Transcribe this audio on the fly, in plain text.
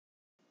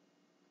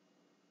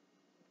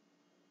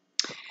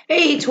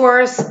Hey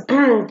Taurus,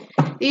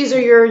 these are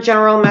your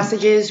general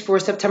messages for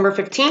September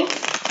 15th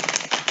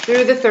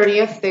through the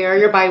 30th. They are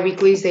your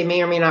bi-weeklies. They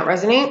may or may not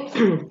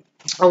resonate.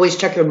 Always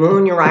check your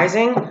moon, your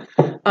rising,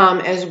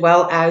 as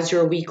well as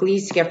your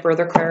weeklies to get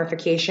further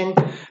clarification.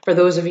 For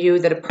those of you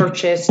that have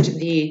purchased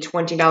the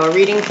 $20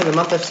 reading for the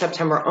month of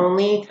September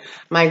only,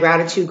 my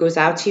gratitude goes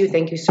out to you.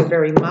 Thank you so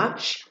very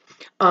much.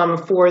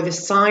 For the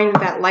sign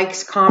that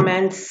likes,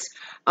 comments,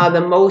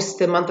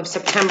 the month of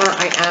September,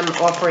 I am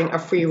offering a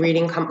free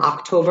reading come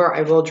October.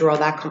 I will draw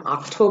that come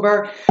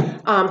October.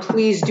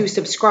 Please do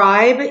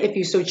subscribe if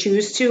you so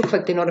choose to.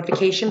 Click the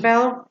notification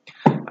bell.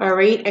 All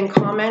right, and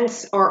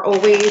comments are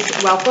always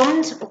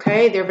welcomed.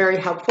 Okay, they're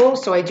very helpful.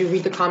 So I do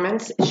read the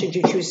comments should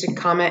you choose to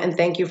comment, and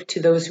thank you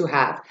to those who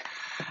have.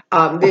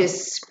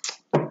 This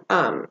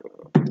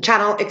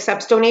channel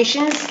accepts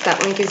donations.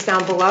 That link is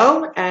down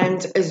below,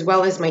 and as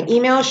well as my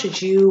email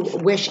should you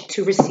wish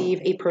to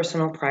receive a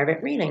personal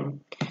private reading.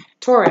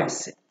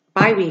 Taurus,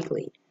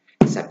 bi-weekly,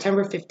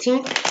 September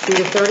 15th through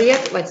the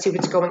 30th. Let's see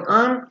what's going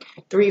on.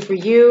 3 for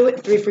you,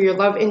 3 for your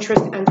love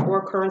interest and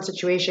or current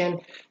situation,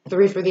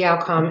 3 for the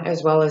outcome,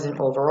 as well as an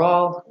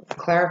overall.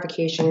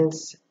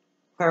 Clarifications,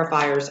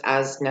 clarifiers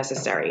as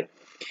necessary.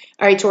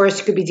 All right, Taurus,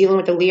 you could be dealing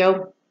with the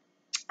Leo,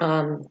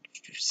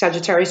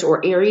 Sagittarius,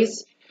 or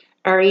Aries.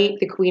 All right,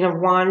 the Queen of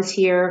Wands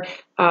here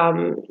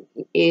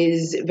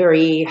is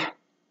very...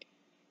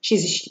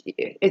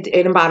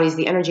 It embodies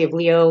the energy of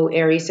Leo,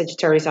 Aries,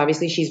 Sagittarius.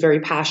 Obviously, she's very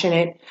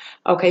passionate.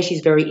 Okay, she's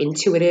very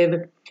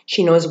intuitive.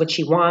 She knows what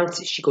she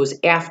wants. She goes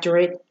after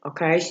it.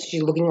 Okay,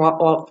 she's looking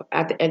off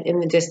in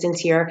the distance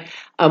here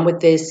with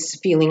this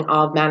feeling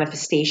of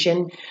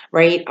manifestation,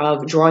 right?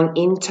 Of drawing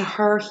into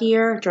her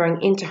here,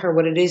 drawing into her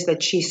what it is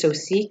that she so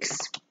seeks.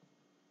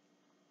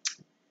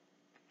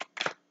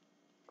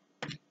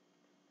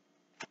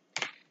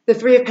 The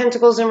 3 of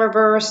Pentacles in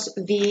reverse,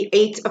 the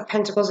 8 of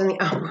Pentacles in the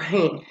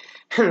upright,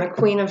 and the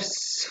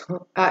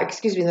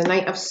the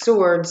Knight of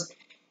Swords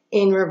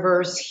in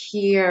reverse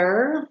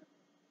here.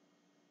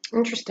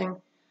 Interesting.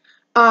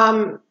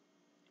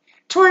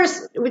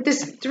 Taurus, with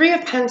this 3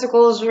 of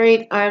Pentacles,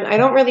 right, I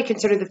don't really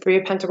consider the 3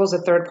 of Pentacles a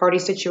third-party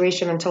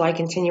situation until I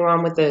continue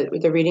on with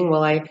the reading.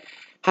 Will I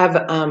have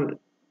a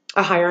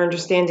higher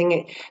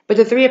understanding? But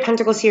the 3 of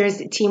Pentacles here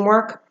is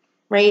teamwork,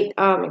 right?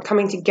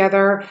 Coming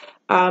together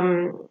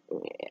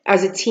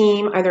as a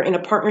team, either in a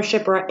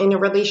partnership or in a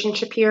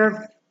relationship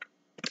here.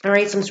 All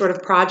right, some sort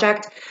of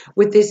project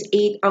with this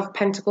 8 of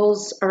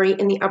Pentacles, all right,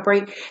 in the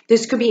upright.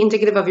 This could be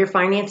indicative of your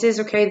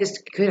finances, okay?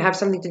 This could have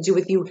something to do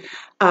with you,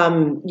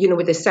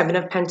 with the 7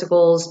 of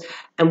Pentacles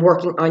and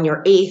working on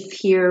your 8th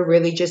here,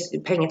 really just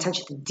paying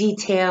attention to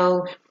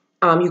detail.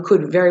 You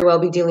could very well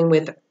be dealing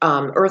with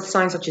earth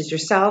signs such as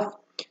yourself,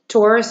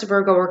 Taurus,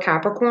 Virgo, or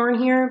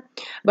Capricorn here.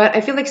 But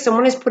I feel like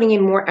someone is putting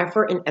in more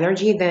effort and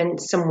energy than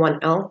someone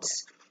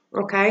else,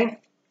 okay?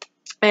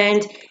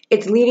 And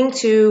it's leading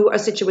to a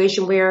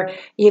situation where,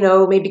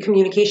 maybe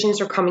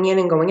communications are coming in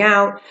and going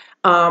out,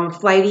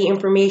 flighty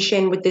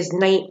information with this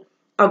Knight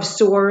of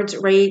Swords,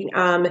 right?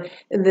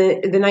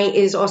 The Knight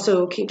is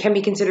also, can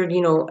be considered,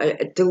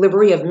 a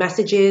delivery of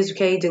messages,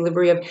 okay?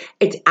 Delivery of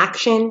its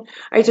action, all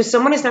right? So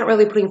someone is not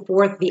really putting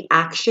forth the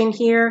action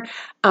here,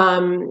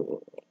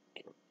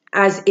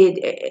 as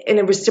it in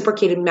a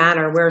reciprocated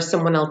manner where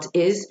someone else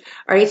is,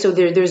 all right? So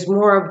there's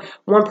more of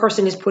one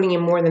person is putting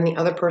in more than the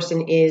other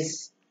person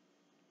is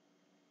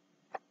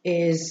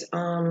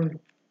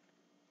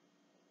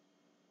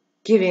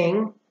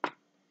giving.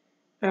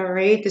 All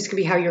right, this could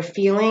be how you're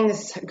feeling.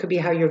 This could be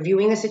how you're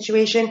viewing the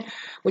situation.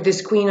 With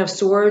this Queen of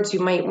Swords, you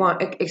might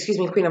want,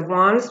 Queen of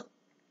Wands.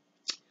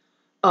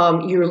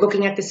 You're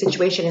looking at the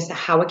situation as to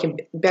how it can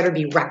better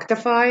be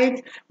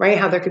rectified, right?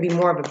 How there could be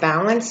more of a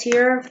balance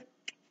here.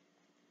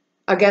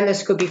 Again,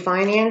 this could be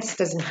finance,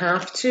 doesn't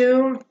have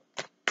to.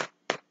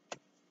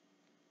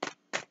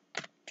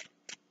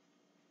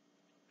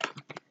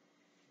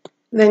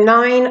 The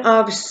 9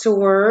 of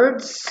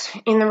Swords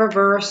in the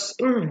reverse,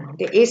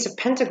 the Ace of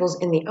Pentacles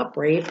in the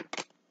upright,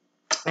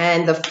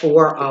 and the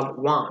 4 of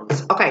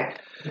Wands. Okay,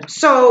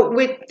 so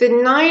with the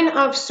 9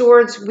 of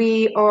Swords,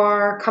 we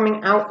are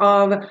coming out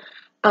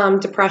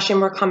of depression.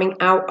 We're coming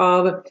out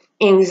of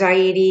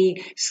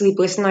anxiety,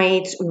 sleepless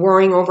nights,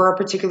 worrying over a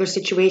particular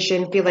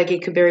situation. Feel like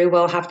it could very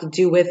well have to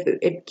do with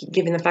it,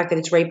 given the fact that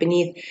it's right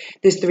beneath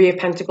this 3 of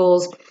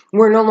Pentacles.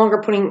 We're no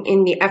longer putting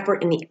in the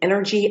effort and the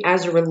energy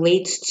as it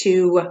relates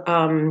to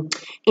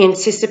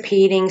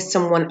anticipating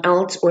someone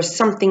else or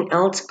something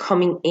else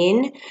coming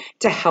in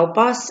to help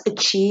us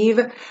achieve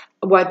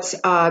what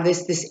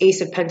this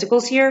Ace of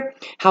Pentacles here,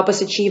 help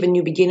us achieve a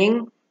new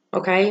beginning.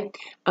 Okay,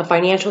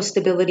 financial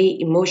stability,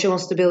 emotional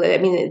stability. I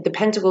mean, the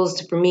Pentacles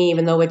for me,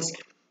 even though it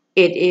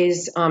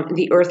is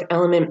the earth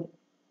element,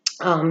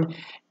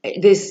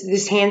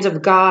 this hands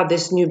of God,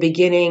 this new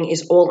beginning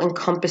is all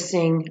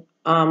encompassing.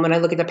 When I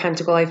look at the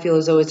Pentacle, I feel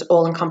as though it's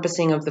all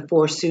encompassing of the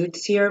 4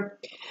 suits here.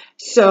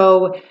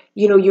 So,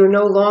 you're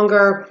no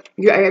longer,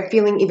 I'm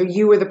feeling either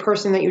you or the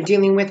person that you're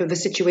dealing with or the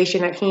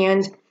situation at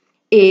hand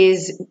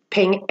is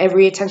paying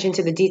every attention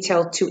to the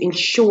detail to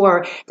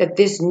ensure that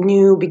this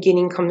new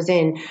beginning comes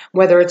in,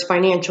 whether it's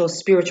financial,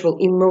 spiritual,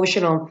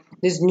 emotional,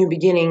 this new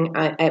beginning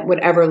at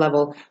whatever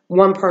level.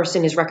 One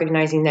person is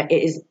recognizing that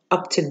it is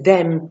up to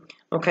them.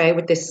 Okay,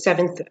 with this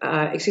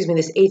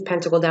this eighth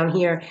pentacle down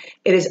here,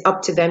 it is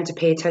up to them to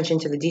pay attention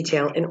to the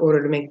detail in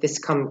order to make this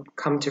come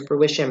to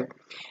fruition,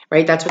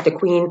 right? That's what the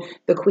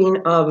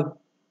Queen of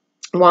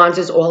Wands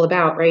is all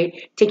about,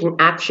 right? Taking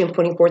action,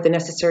 putting forth the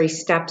necessary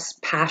steps,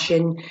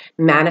 passion,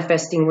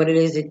 manifesting what it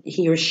is that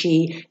he or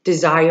she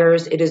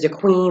desires. It is a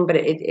queen, but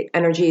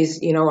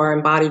energies, are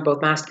embodied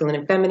both masculine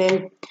and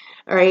feminine.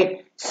 All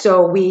right.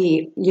 So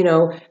we,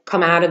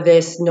 come out of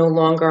this no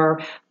longer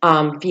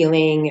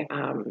feeling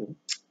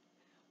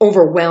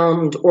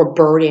overwhelmed or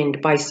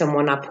burdened by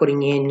someone not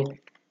putting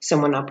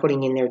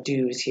in their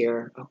dues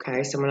here.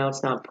 Okay. Someone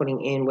else not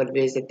putting in what it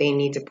is that they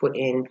need to put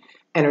in,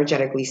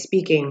 energetically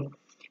speaking.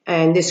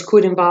 And this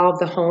could involve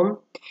the home.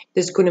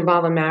 This could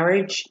involve a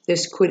marriage.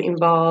 This could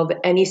involve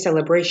any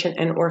celebration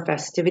and or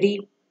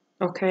festivity.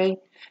 Okay.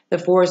 The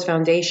Four is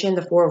foundation.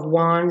 The Four of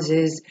Wands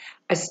is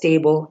a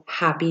stable,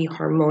 happy,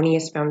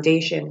 harmonious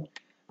foundation.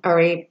 All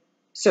right.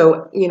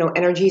 So,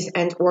 energies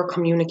and or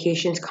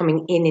communications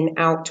coming in and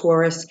out,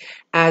 Taurus,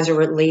 as it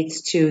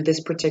relates to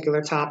this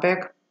particular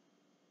topic.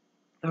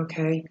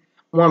 Okay.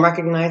 One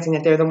recognizing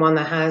that they're the one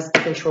that has the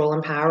control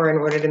and power in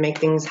order to make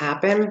things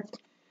happen.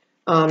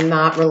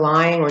 Not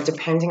relying or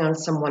depending on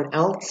someone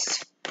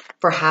else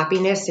for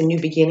happiness and new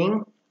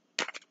beginning.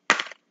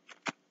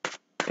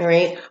 All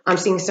right. I'm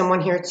seeing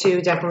someone here too,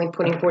 definitely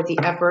putting forth the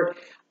effort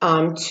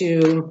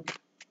to,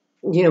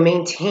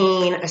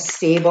 maintain a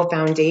stable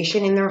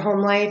foundation in their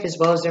home life as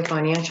well as their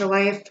financial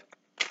life.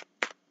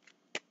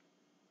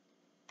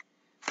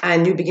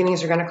 And new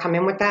beginnings are going to come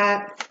in with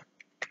that.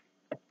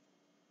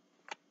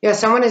 Yeah,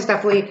 someone is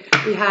definitely,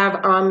 we have,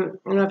 I don't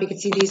know if you can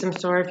see these, I'm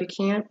sorry if you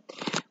can't.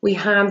 We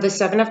have the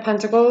Seven of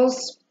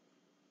Pentacles.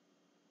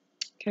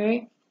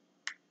 Okay.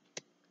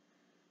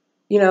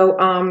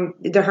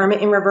 The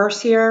Hermit in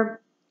reverse here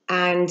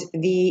and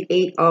the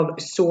Eight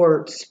of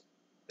Swords.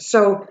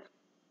 So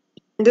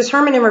this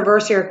Hermit in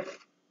reverse here,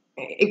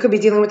 it could be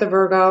dealing with a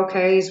Virgo,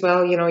 okay, as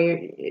well,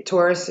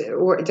 Taurus,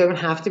 or it doesn't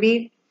have to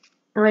be,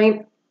 all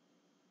right,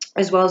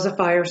 as well as a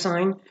fire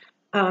sign.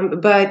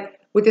 But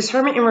with this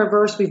Hermit in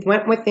reverse, we've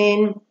went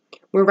within.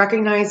 We're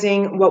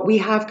recognizing what we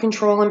have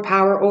control and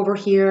power over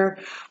here,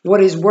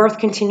 what is worth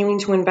continuing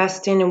to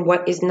invest in and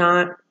what is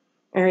not,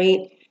 all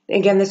right?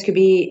 Again, this could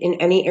be in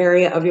any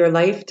area of your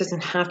life. It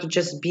doesn't have to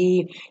just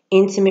be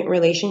intimate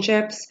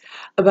relationships,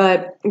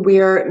 but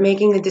we're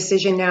making the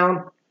decision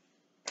now.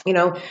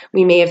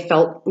 We may have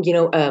felt,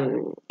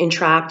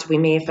 entrapped. We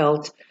may have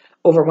felt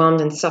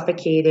overwhelmed and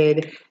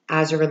suffocated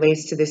as it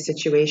relates to this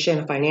situation,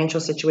 a financial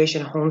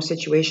situation, a home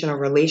situation, a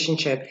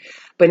relationship.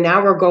 But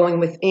now we're going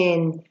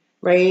within,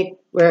 right,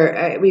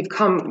 where we've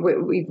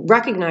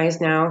recognized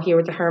now here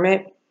with the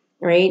Hermit,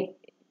 right?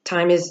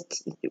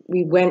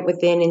 We went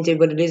within and did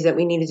what it is that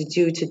we needed to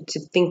do to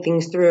think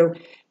things through,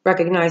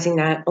 recognizing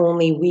that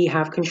only we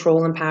have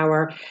control and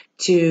power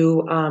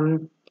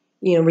to,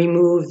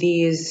 remove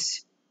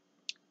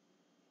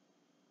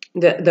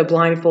the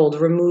blindfold,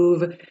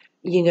 remove,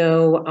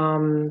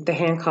 the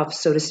handcuffs,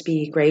 so to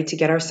speak, right? To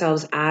get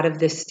ourselves out of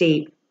this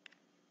state.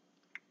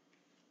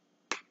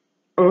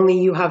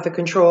 Only you have the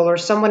control, or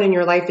someone in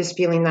your life is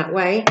feeling that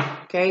way.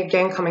 Okay,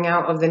 again, coming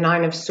out of the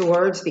Nine of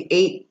Swords, the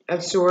Eight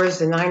of Swords,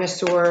 the Nine of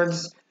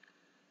Swords,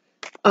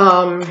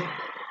 the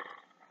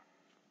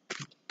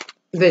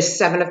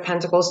Seven of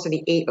Pentacles to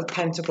the Eight of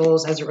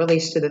Pentacles as it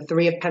relates to the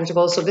Three of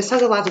Pentacles. So this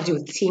has a lot to do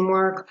with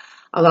teamwork,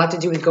 a lot to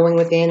do with going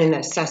within and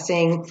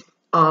assessing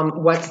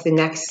what's the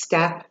next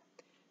step.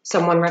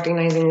 Someone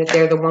recognizing that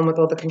they're the one with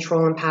all the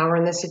control and power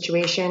in this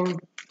situation.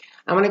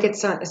 I want to get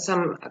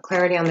some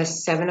clarity on the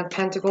Seven of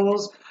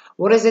Pentacles.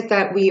 What is it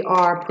that we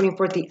are putting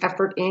forth the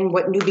effort in?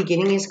 What new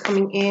beginning is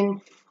coming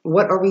in?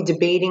 What are we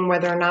debating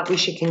whether or not we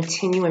should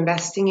continue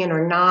investing in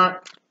or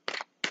not?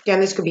 Again,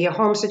 this could be a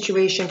home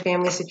situation,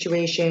 family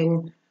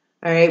situation.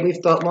 All right, we've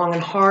thought long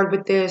and hard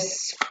with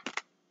this.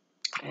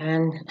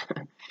 And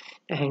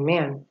the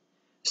Hangman.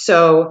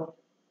 So,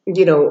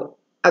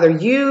 either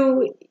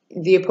you,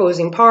 the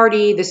opposing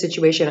party, the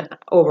situation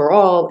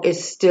overall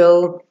is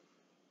still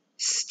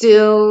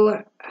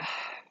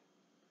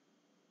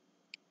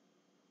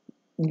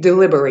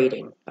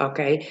deliberating,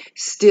 okay?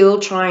 Still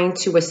trying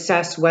to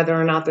assess whether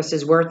or not this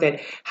is worth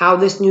it, how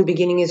this new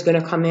beginning is going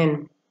to come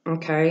in,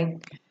 okay?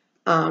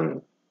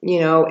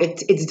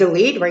 It's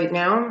delayed right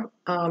now.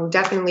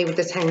 Definitely with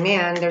this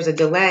Hangman, there's a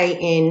delay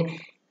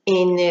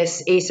in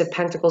this Ace of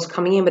Pentacles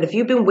coming in. But if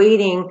you've been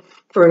waiting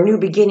for a new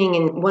beginning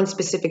in one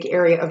specific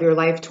area of your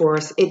life,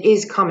 Taurus, it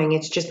is coming.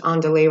 It's just on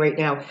delay right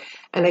now.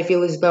 And I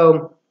feel as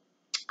though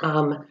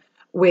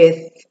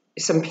with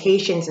some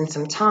patience and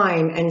some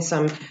time and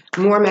some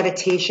more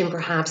meditation,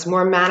 perhaps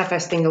more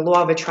manifesting the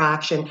law of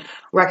attraction,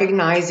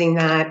 recognizing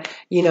that,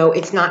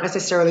 it's not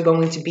necessarily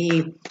going to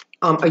be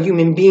a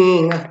human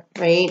being,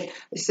 right?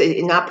 So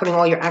not putting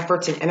all your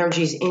efforts and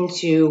energies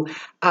into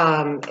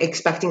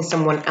expecting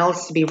someone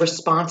else to be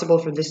responsible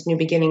for this new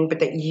beginning, but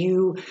that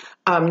you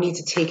need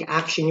to take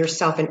action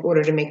yourself in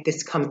order to make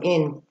this come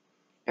in,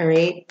 all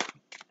right?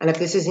 And if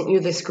this isn't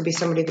you, this could be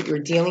somebody that you're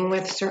dealing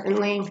with,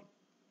 certainly.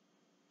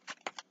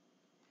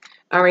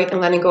 All right,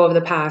 and letting go of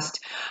the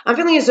past. I'm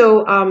feeling as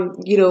though,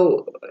 you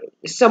know,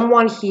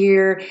 someone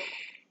here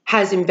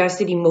has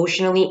invested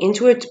emotionally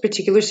into a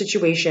particular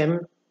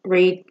situation,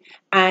 right?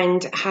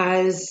 And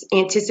has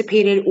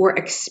anticipated or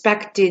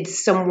expected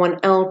someone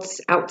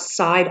else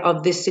outside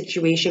of this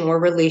situation or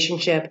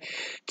relationship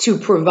to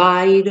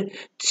provide,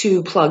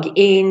 to plug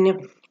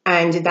in,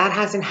 and that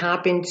hasn't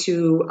happened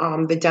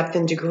to the depth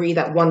and degree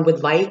that one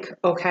would like,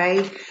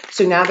 okay?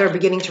 So now they're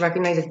beginning to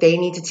recognize that they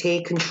need to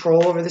take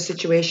control over the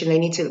situation. They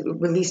need to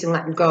release and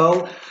let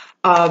go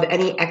of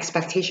any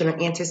expectation or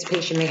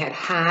anticipation they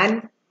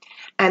had.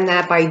 And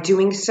that by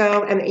doing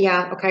so, and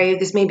yeah, okay,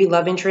 this may be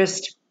love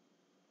interest,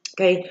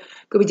 okay?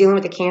 Could be dealing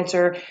with a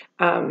Cancer,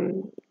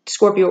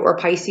 Scorpio, or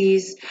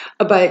Pisces.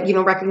 But, you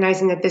know,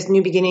 recognizing that this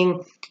new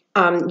beginning,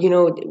 you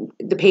know,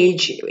 the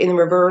page in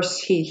reverse,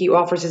 he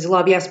offers his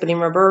love, yes, but in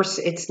reverse,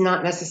 it's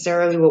not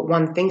necessarily what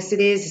one thinks it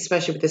is,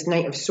 especially with this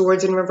Knight of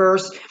Swords in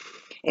reverse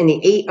and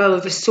the Eight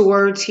of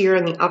Swords here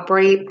in the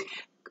upright,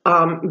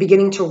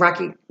 beginning to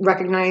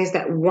recognize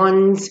that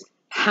one's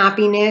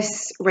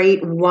happiness, right,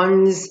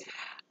 one's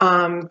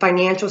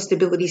financial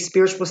stability,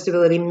 spiritual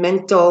stability,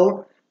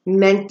 mental,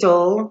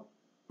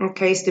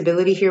 okay,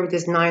 stability here with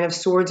this Nine of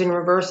Swords in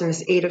reverse and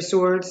this Eight of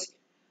Swords,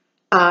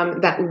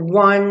 that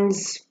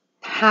one's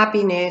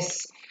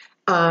happiness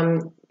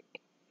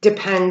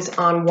depends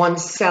on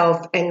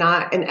oneself and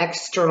not an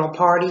external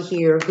party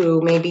here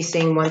who may be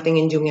saying one thing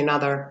and doing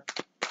another,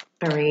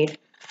 all right?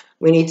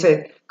 We need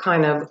to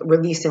kind of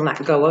release and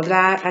let go of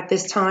that at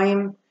this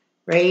time,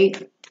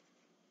 right?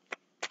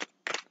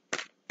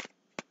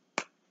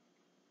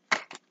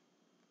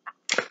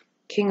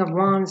 King of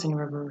Wands in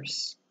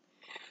reverse.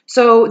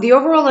 So the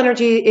overall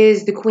energy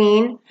is the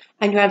Queen,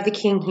 and you have the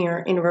King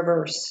here in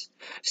reverse.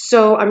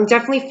 So I'm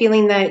definitely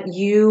feeling that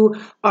you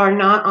are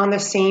not on the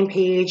same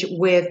page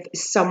with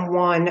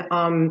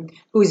someone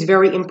who's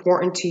very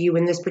important to you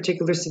in this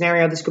particular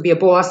scenario. This could be a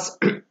boss.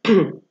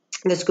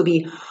 This could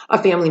be a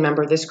family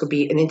member. This could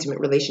be an intimate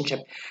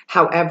relationship.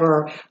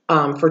 However,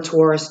 for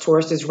Taurus,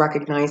 Taurus is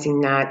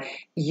recognizing that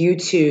you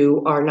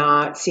two are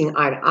not seeing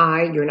eye to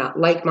eye. You're not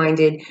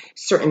like-minded.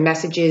 Certain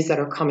messages that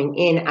are coming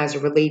in as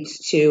it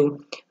relates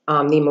to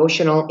the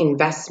emotional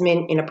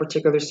investment in a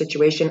particular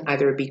situation,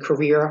 either it be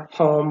career,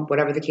 home,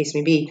 whatever the case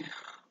may be.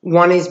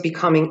 One is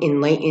becoming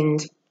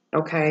enlightened,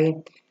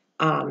 okay,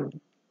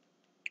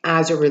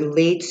 as it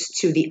relates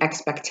to the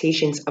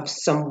expectations of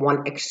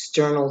someone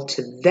external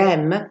to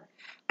them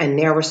and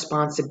their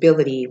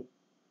responsibility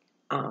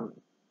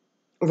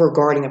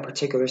regarding a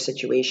particular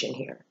situation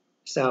here.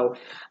 So,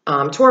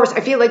 Taurus,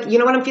 I feel like, you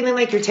know what I'm feeling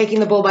like? You're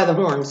taking the bull by the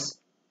horns,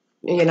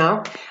 you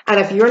know? And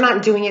if you're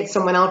not doing it,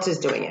 someone else is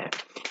doing it.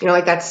 You know,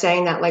 like that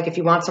saying that, like, if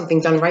you want something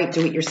done right,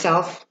 do it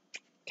yourself,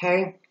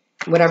 okay?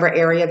 Whatever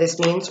area this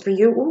means for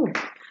you. Ooh.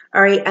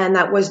 All right, and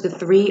that was the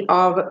Three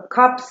of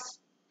Cups,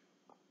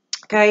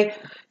 okay?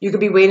 You could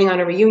be waiting on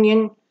a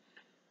reunion.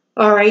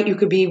 All right, you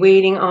could be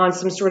waiting on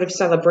some sort of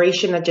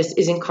celebration that just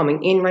isn't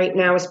coming in right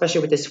now,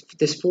 especially with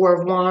this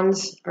Four of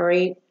Wands, all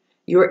right?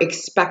 You're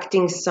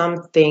expecting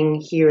something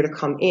here to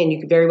come in. You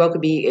could very well could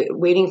be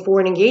waiting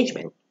for an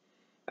engagement,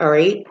 all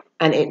right,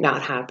 and it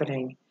not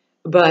happening.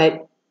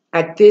 But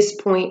at this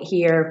point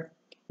here,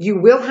 you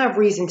will have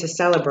reason to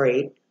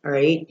celebrate, all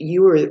right?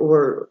 You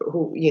or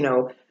who, you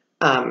know,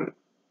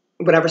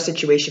 whatever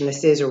situation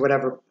this is or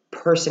whatever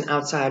person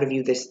outside of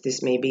you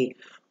this may be,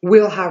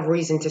 will have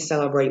reason to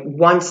celebrate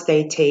once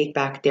they take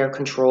back their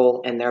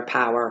control and their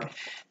power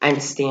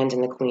and stand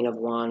in the Queen of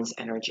Wands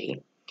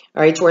energy.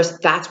 All right, Taurus,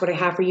 that's what I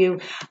have for you.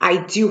 I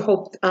do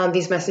hope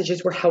these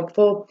messages were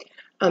helpful.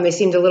 They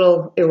seemed a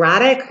little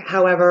erratic.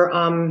 However,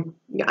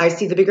 I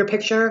see the bigger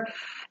picture.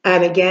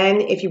 And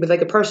again, if you would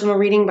like a personal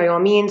reading, by all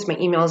means, my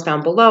email is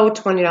down below,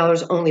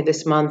 $20 only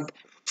this month.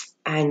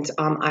 And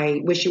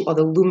I wish you all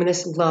the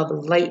luminous love,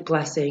 light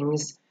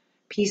blessings,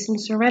 peace and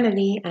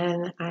serenity.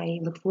 And I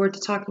look forward to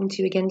talking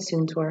to you again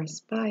soon,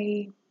 Taurus.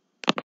 Bye.